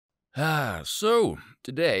So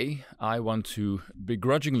today I want to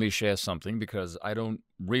begrudgingly share something because I don't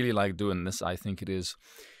really like doing this. I think it is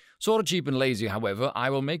sort of cheap and lazy. However, I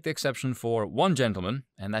will make the exception for one gentleman,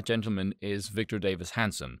 and that gentleman is Victor Davis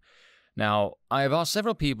Hanson. Now, I have asked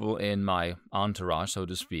several people in my entourage, so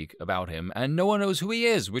to speak, about him, and no one knows who he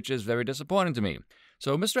is, which is very disappointing to me.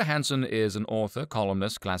 So, Mr. Hanson is an author,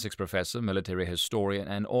 columnist, classics professor, military historian,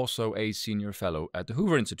 and also a senior fellow at the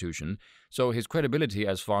Hoover Institution, so his credibility,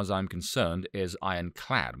 as far as I'm concerned, is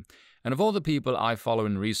ironclad. And of all the people I follow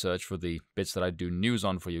in research for the bits that I do news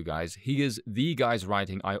on for you guys, he is the guy's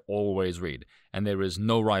writing I always read, and there is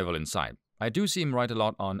no rival in sight. I do see him write a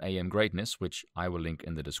lot on AM greatness, which I will link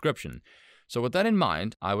in the description. So with that in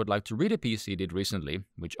mind, I would like to read a piece he did recently,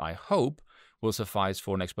 which I hope will suffice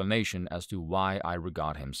for an explanation as to why I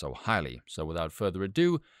regard him so highly. So without further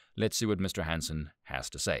ado, let's see what Mr. Hanson has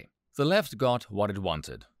to say. The left got what it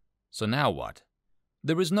wanted. So now what?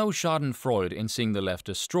 There is no schadenfreude in seeing the left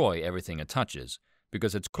destroy everything it touches,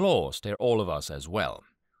 because its claws tear all of us as well.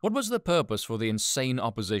 What was the purpose for the insane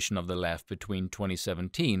opposition of the left between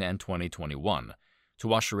 2017 and 2021?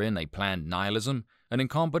 To usher in a planned nihilism, an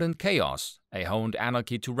incompetent chaos, a honed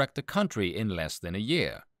anarchy to wreck the country in less than a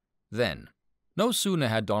year. Then, no sooner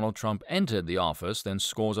had Donald Trump entered the office than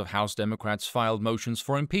scores of House Democrats filed motions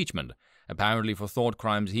for impeachment, apparently for thought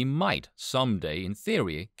crimes he might, someday in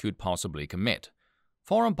theory, could possibly commit.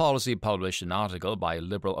 Foreign Policy published an article by a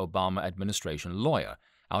liberal Obama administration lawyer,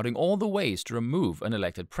 outing all the ways to remove an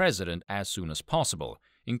elected president as soon as possible,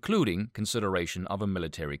 including consideration of a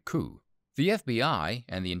military coup. The FBI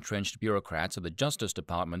and the entrenched bureaucrats of the Justice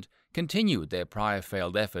Department continued their prior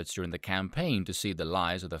failed efforts during the campaign to see the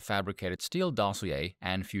lies of the fabricated Steele dossier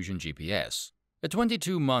and Fusion GPS. A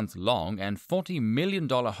 22-month-long and $40 million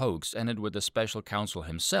hoax ended with the special counsel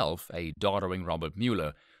himself, a doddering Robert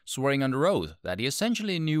Mueller, swearing under oath that he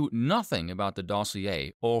essentially knew nothing about the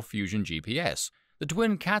dossier or Fusion GPS, the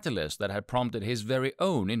twin catalyst that had prompted his very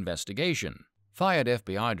own investigation. Fired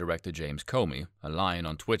FBI Director James Comey, a lion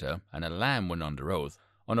on Twitter and a lamb when under oath,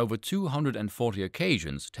 on over 240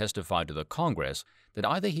 occasions testified to the Congress that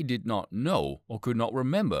either he did not know or could not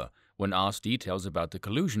remember when asked details about the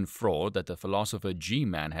collusion fraud that the philosopher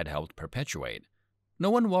G-Man had helped perpetuate. No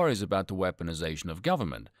one worries about the weaponization of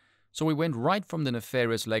government, so we went right from the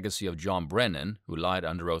nefarious legacy of John Brennan, who lied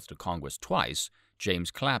under oath to Congress twice,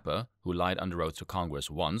 James Clapper, who lied under oath to Congress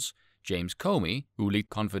once, James Comey, who leaked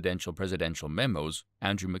confidential presidential memos,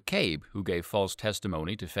 Andrew McCabe, who gave false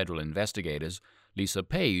testimony to federal investigators, Lisa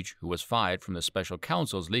Page, who was fired from the special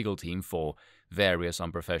counsel's legal team for various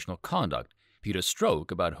unprofessional conduct, Peter Strzok,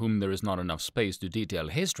 about whom there is not enough space to detail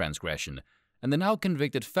his transgression, and the now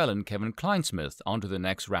convicted felon Kevin Kleinsmith onto the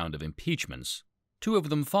next round of impeachments. 2 of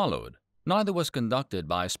them followed. Neither was conducted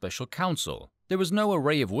by a special counsel. There was no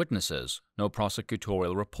array of witnesses, no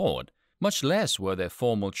prosecutorial report, much less were there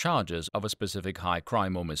formal charges of a specific high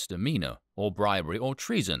crime or misdemeanor, or bribery or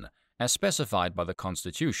treason, as specified by the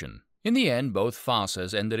Constitution. In the end, both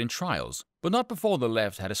farces ended in trials, but not before the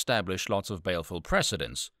left had established lots of baleful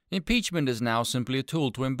precedents. Impeachment is now simply a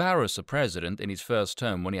tool to embarrass a president in his first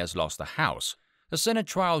term when he has lost the House. A Senate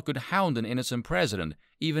trial could hound an innocent president,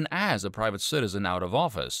 even as a private citizen out of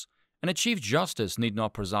office, and a Chief Justice need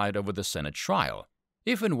not preside over the Senate trial.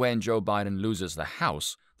 If and when Joe Biden loses the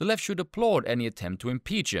House, the left should applaud any attempt to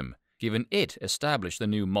impeach him, given it established the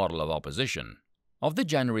new model of opposition. Of the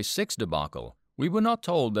January 6 debacle, we were not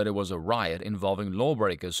told that it was a riot involving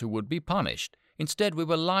lawbreakers who would be punished. Instead, we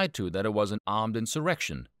were lied to that it was an armed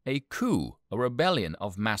insurrection, a coup, a rebellion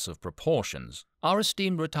of massive proportions. Our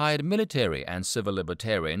esteemed retired military and civil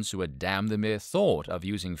libertarians who had damned the mere thought of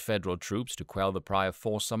using federal troops to quell the prior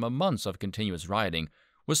 4 summer months of continuous rioting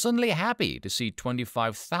were suddenly happy to see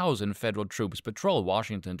 25,000 federal troops patrol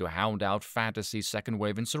Washington to hound out fantasy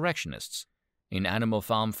second-wave insurrectionists. In Animal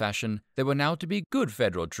Farm fashion, there were now to be good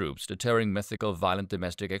federal troops deterring mythical violent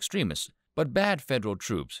domestic extremists, but bad federal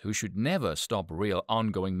troops who should never stop real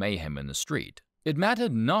ongoing mayhem in the street. It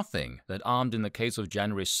mattered nothing that armed in the case of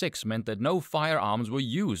January 6 meant that no firearms were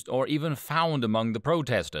used or even found among the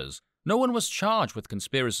protesters. No one was charged with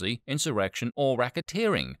conspiracy, insurrection, or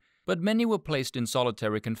racketeering, but many were placed in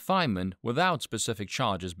solitary confinement without specific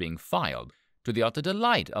charges being filed, to the utter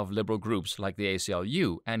delight of liberal groups like the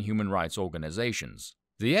ACLU and human rights organizations.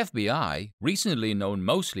 The FBI, recently known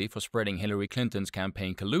mostly for spreading Hillary Clinton's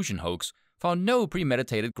campaign collusion hoax, found no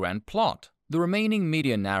premeditated grand plot. The remaining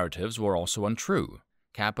media narratives were also untrue.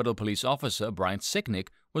 Capitol Police Officer Bryant Sicknick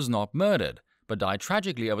was not murdered, but died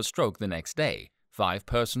tragically of a stroke the next day. 5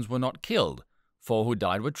 persons were not killed. 4 who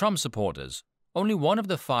died were Trump supporters. Only one of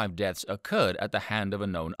the 5 deaths occurred at the hand of a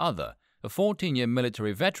known other. a 14-year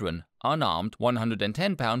military veteran, unarmed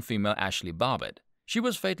 110-pound female Ashley Barbett. She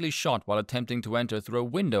was fatally shot while attempting to enter through a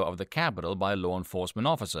window of the Capitol by a law enforcement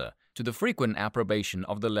officer, to the frequent approbation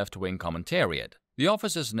of the left-wing commentariat. The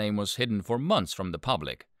officer's name was hidden for months from the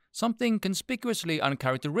public, something conspicuously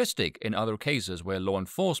uncharacteristic in other cases where law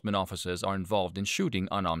enforcement officers are involved in shooting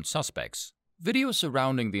unarmed suspects. Videos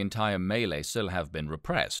surrounding the entire melee still have been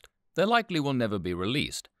repressed. They likely will never be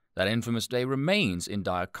released. That infamous day remains in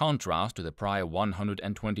dire contrast to the prior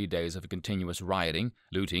 120 days of continuous rioting,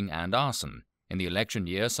 looting, and arson. In the election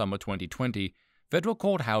year, summer 2020, federal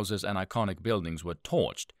courthouses and iconic buildings were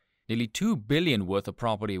torched. Nearly $2 billion worth of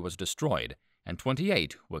property was destroyed, and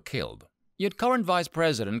 28 were killed. Yet current Vice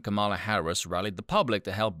President Kamala Harris rallied the public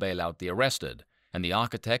to help bail out the arrested, and the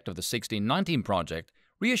architect of the 1619 Project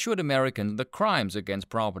reassured Americans that crimes against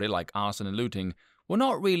property like arson and looting were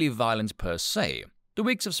not really violence per se. The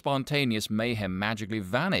weeks of spontaneous mayhem magically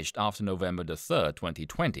vanished after November 3,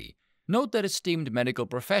 2020. Note that esteemed medical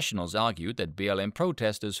professionals argued that BLM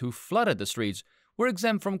protesters who flooded the streets were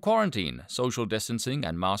exempt from quarantine, social distancing,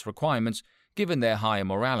 and mask requirements given their high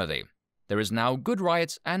morality. There is now good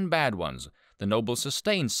riots and bad ones. The noble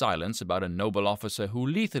sustained silence about a noble officer who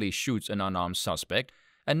lethally shoots an unarmed suspect,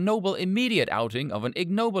 and noble immediate outing of an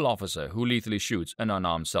ignoble officer who lethally shoots an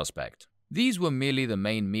unarmed suspect. These were merely the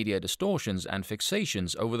main media distortions and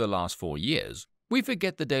fixations over the last 4 years. We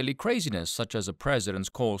forget the daily craziness, such as a president's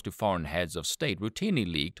calls to foreign heads of state routinely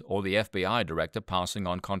leaked, or the FBI director passing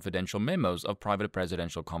on confidential memos of private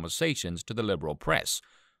presidential conversations to the liberal press,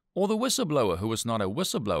 or the whistleblower who was not a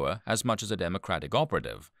whistleblower as much as a Democratic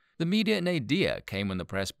operative. The media nadir came when the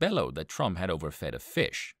press bellowed that Trump had overfed a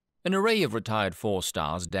fish. An array of retired four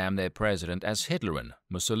stars damned their president as Hitlerian,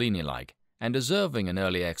 Mussolini-like, and deserving an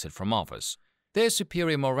early exit from office. Their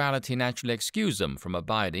superior morality naturally excused them from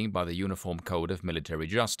abiding by the uniform code of military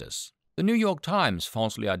justice. The New York Times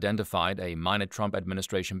falsely identified a minor Trump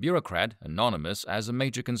administration bureaucrat, anonymous, as a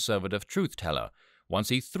major conservative truth-teller, once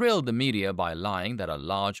he thrilled the media by lying that a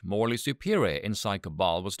large, morally superior inside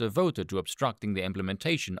cabal was devoted to obstructing the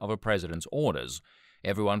implementation of a president's orders.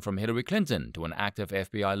 Everyone from Hillary Clinton to an active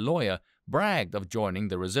FBI lawyer bragged of joining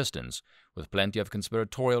the resistance, with plenty of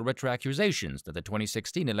conspiratorial retroaccusations that the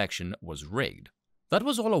 2016 election was rigged. That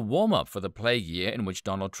was all a warm-up for the plague year in which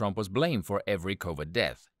Donald Trump was blamed for every COVID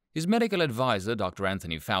death. His medical advisor, Dr.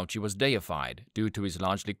 Anthony Fauci, was deified due to his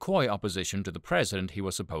largely coy opposition to the president he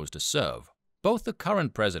was supposed to serve. Both the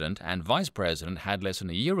current president and vice president had less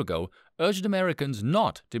than a year ago urged Americans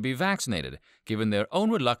not to be vaccinated, given their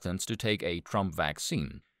own reluctance to take a Trump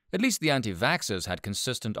vaccine. At least the anti-vaxxers had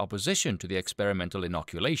consistent opposition to the experimental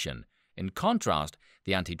inoculation. In contrast,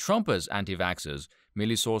 the anti-Trumpers anti-vaxxers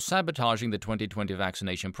merely saw sabotaging the 2020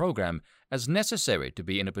 vaccination program as necessary to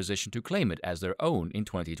be in a position to claim it as their own in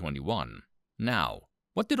 2021. Now,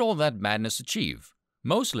 what did all that madness achieve?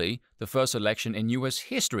 Mostly, the first election in U.S.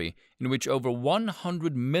 history in which over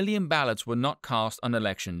 100 million ballots were not cast on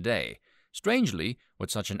Election Day. Strangely, with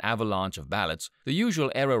such an avalanche of ballots, the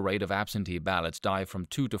usual error rate of absentee ballots dived from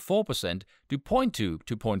 2 to 4% to 0.2 to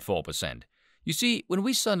 0.4%. You see, when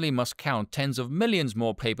we suddenly must count tens of millions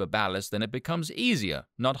more paper ballots, then it becomes easier,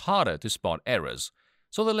 not harder, to spot errors.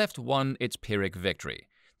 So the left won its Pyrrhic victory.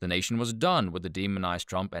 The nation was done with the demonized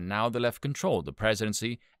Trump, and now the left controlled the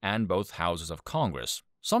presidency and both houses of Congress.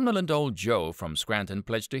 Somnolent old Joe from Scranton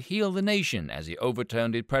pledged to heal the nation as he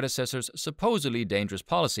overturned his predecessor's supposedly dangerous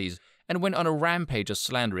policies and went on a rampage of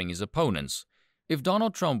slandering his opponents. If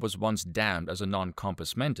Donald Trump was once damned as a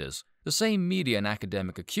non-compos mentis, the same media and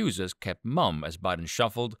academic accusers kept mum as Biden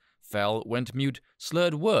shuffled, fell, went mute,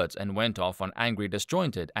 slurred words, and went off on angry,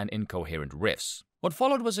 disjointed, and incoherent riffs. What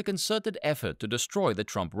followed was a concerted effort to destroy the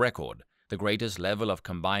Trump record, the greatest level of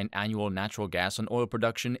combined annual natural gas and oil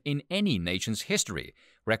production in any nation's history,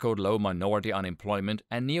 record low minority unemployment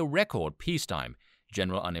and near record peacetime,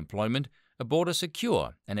 general unemployment, a border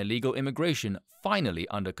secure, and illegal immigration finally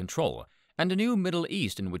under control, and a new Middle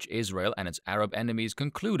East in which Israel and its Arab enemies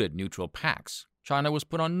concluded neutral pacts. China was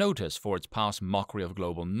put on notice for its past mockery of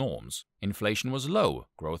global norms. Inflation was low,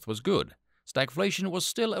 growth was good. Stagflation was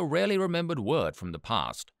still a rarely remembered word from the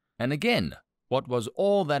past. And again, what was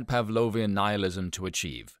all that Pavlovian nihilism to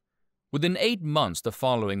achieve? Within 8 months, the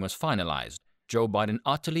following was finalized. Joe Biden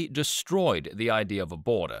utterly destroyed the idea of a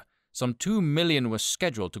border. Some 2 million were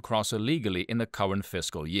scheduled to cross illegally in the current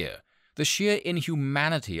fiscal year. The sheer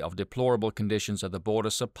inhumanity of deplorable conditions at the border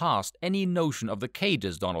surpassed any notion of the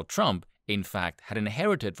cages Donald Trump, in fact, had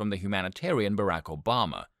inherited from the humanitarian Barack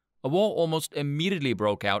Obama. A war almost immediately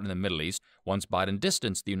broke out in the Middle East once Biden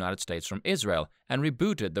distanced the United States from Israel and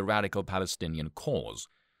rebooted the radical Palestinian cause.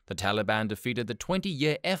 The Taliban defeated the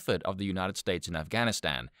 20-year effort of the United States in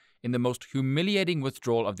Afghanistan in the most humiliating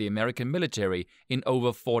withdrawal of the American military in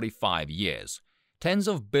over 45 years. Tens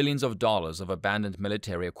of billions of dollars of abandoned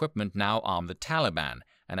military equipment now arm the Taliban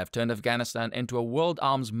and have turned Afghanistan into a world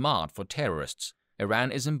arms mart for terrorists.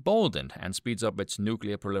 Iran is emboldened and speeds up its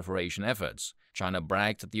nuclear proliferation efforts. China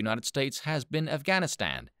brags that the United States has been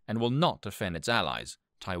Afghanistan and will not defend its allies,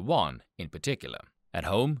 Taiwan in particular. At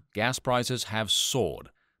home, gas prices have soared.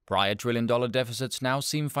 Prior trillion-dollar deficits now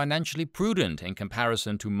seem financially prudent in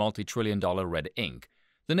comparison to multi-trillion-dollar red ink.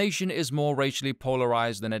 The nation is more racially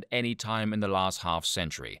polarized than at any time in the last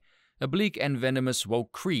half-century. A bleak and venomous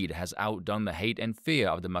woke creed has outdone the hate and fear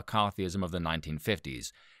of the McCarthyism of the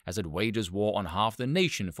 1950s, as it wages war on half the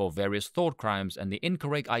nation for various thought crimes and the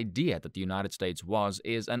incorrect idea that the United States was,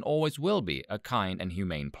 is, and always will be a kind and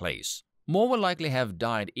humane place. More will likely have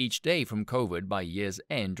died each day from COVID by year's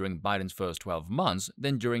end during Biden's first 12 months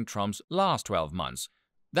than during Trump's last 12 months.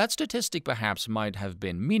 That statistic perhaps might have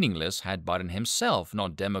been meaningless had Biden himself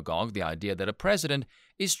not demagogued the idea that a president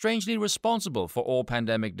is strangely responsible for all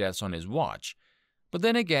pandemic deaths on his watch. But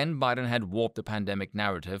then again, Biden had warped the pandemic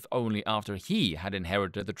narrative only after he had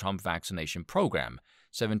inherited the Trump vaccination program,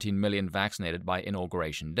 17 million vaccinated by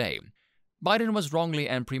Inauguration Day. Biden was wrongly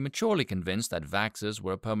and prematurely convinced that vaxxers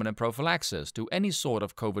were a permanent prophylaxis to any sort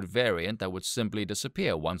of COVID variant that would simply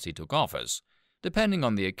disappear once he took office. Depending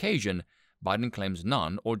on the occasion, Biden claims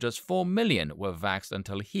none or just 4 million were vaxxed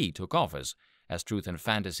until he took office, as truth and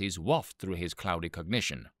fantasies waft through his cloudy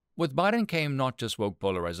cognition. With Biden came not just woke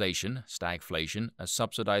polarization, stagflation, a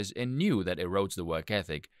subsidized anew that erodes the work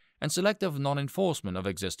ethic, and selective non-enforcement of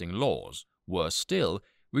existing laws. Worse still,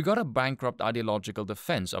 we got a bankrupt ideological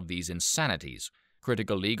defense of these insanities.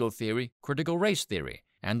 Critical legal theory, critical race theory,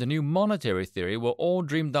 and the new monetary theory were all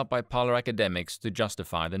dreamed up by polar academics to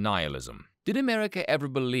justify the nihilism. Did America ever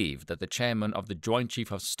believe that the chairman of the Joint Chief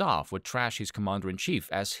of Staff would trash his commander-in-chief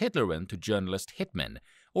as Hitler went to journalist hitmen,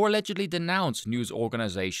 or allegedly denounce news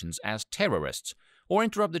organizations as terrorists, or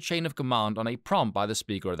interrupt the chain of command on a prompt by the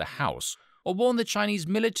Speaker of the House, or warn the Chinese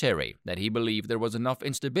military that he believed there was enough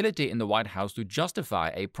instability in the White House to justify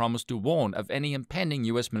a promise to warn of any impending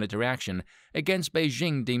U.S. military action against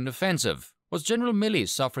Beijing deemed offensive? Was General Milley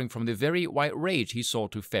suffering from the very white rage he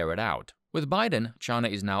sought to ferret out? With Biden, China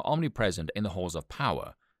is now omnipresent in the halls of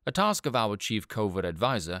power. A task of our chief COVID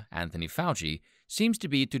advisor, Anthony Fauci, seems to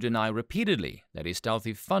be to deny repeatedly that his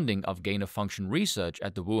stealthy funding of gain-of-function research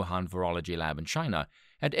at the Wuhan Virology Lab in China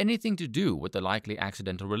had anything to do with the likely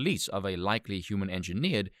accidental release of a likely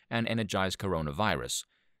human-engineered and energized coronavirus.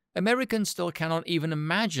 Americans still cannot even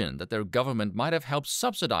imagine that their government might have helped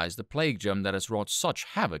subsidize the plague germ that has wrought such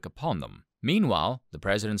havoc upon them. Meanwhile, the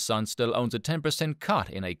president's son still owns a 10% cut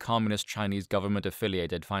in a communist Chinese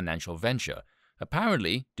government-affiliated financial venture,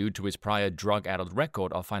 apparently due to his prior drug-addled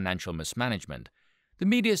record of financial mismanagement. The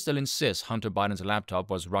media still insists Hunter Biden's laptop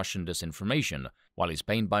was Russian disinformation, while his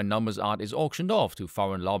paint-by-numbers art is auctioned off to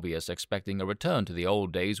foreign lobbyists expecting a return to the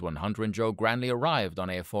old days when Hunter and Joe grandly arrived on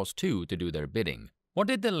Air Force Two to do their bidding. What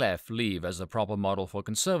did the left leave as the proper model for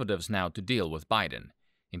conservatives now to deal with Biden?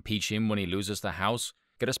 Impeach him when he loses the House?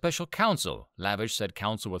 Get a special counsel, lavish said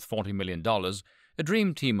counsel with $40 million, a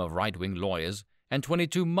dream team of right-wing lawyers, and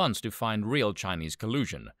 22 months to find real Chinese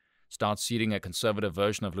collusion. Start seeding a conservative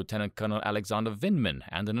version of Lieutenant Colonel Alexander Vindman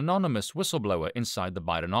and an anonymous whistleblower inside the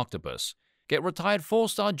Biden octopus. Get retired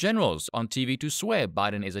four-star generals on TV to swear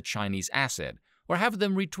Biden is a Chinese asset, or have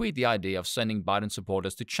them retweet the idea of sending Biden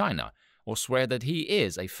supporters to China, or swear that he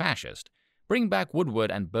is a fascist. Bring back Woodward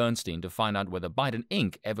and Bernstein to find out whether Biden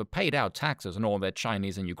Inc. ever paid out taxes on all their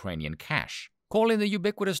Chinese and Ukrainian cash. Call in the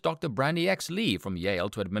ubiquitous Dr. Brandy X. Lee from Yale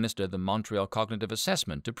to administer the Montreal Cognitive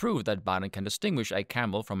Assessment to prove that Biden can distinguish a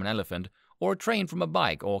camel from an elephant, or a train from a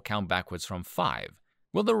bike, or count backwards from 5.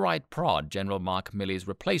 Will the right prod General Mark Milley's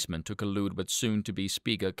replacement to collude with soon-to-be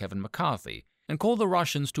Speaker Kevin McCarthy, and call the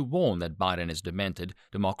Russians to warn that Biden is demented,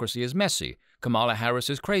 democracy is messy, Kamala Harris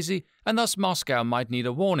is crazy, and thus Moscow might need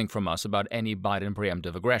a warning from us about any Biden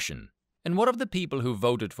preemptive aggression? And what of the people who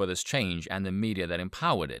voted for this change and the media that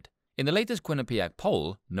empowered it? In the latest Quinnipiac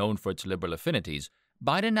poll, known for its liberal affinities,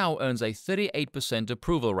 Biden now earns a 38%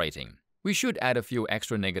 approval rating. We should add a few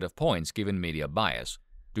extra negative points given media bias.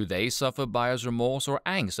 Do they suffer buyer's remorse or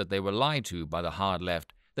angst that they were lied to by the hard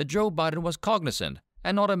left that Joe Biden was cognizant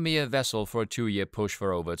and not a mere vessel for a 2-year push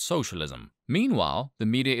for overt socialism? Meanwhile, the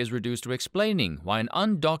media is reduced to explaining why an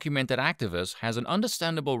undocumented activist has an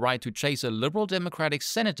understandable right to chase a liberal Democratic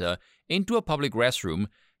senator into a public restroom,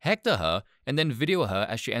 hector her, and then video her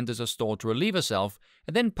as she enters a store to relieve herself,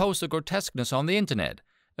 and then post the grotesqueness on the internet.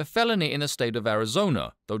 A felony in the state of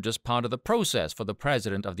Arizona, though just part of the process for the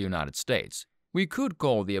President of the United States. We could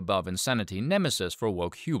call the above insanity nemesis for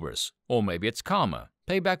woke hubris, or maybe it's karma,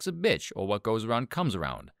 payback's a bitch, or what goes around comes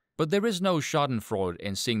around. But there is no schadenfreude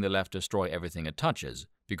in seeing the left destroy everything it touches,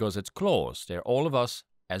 because its claws, they're all of us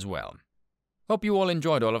as well. Hope you all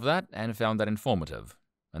enjoyed all of that and found that informative.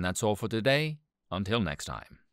 And that's all for today. Until next time.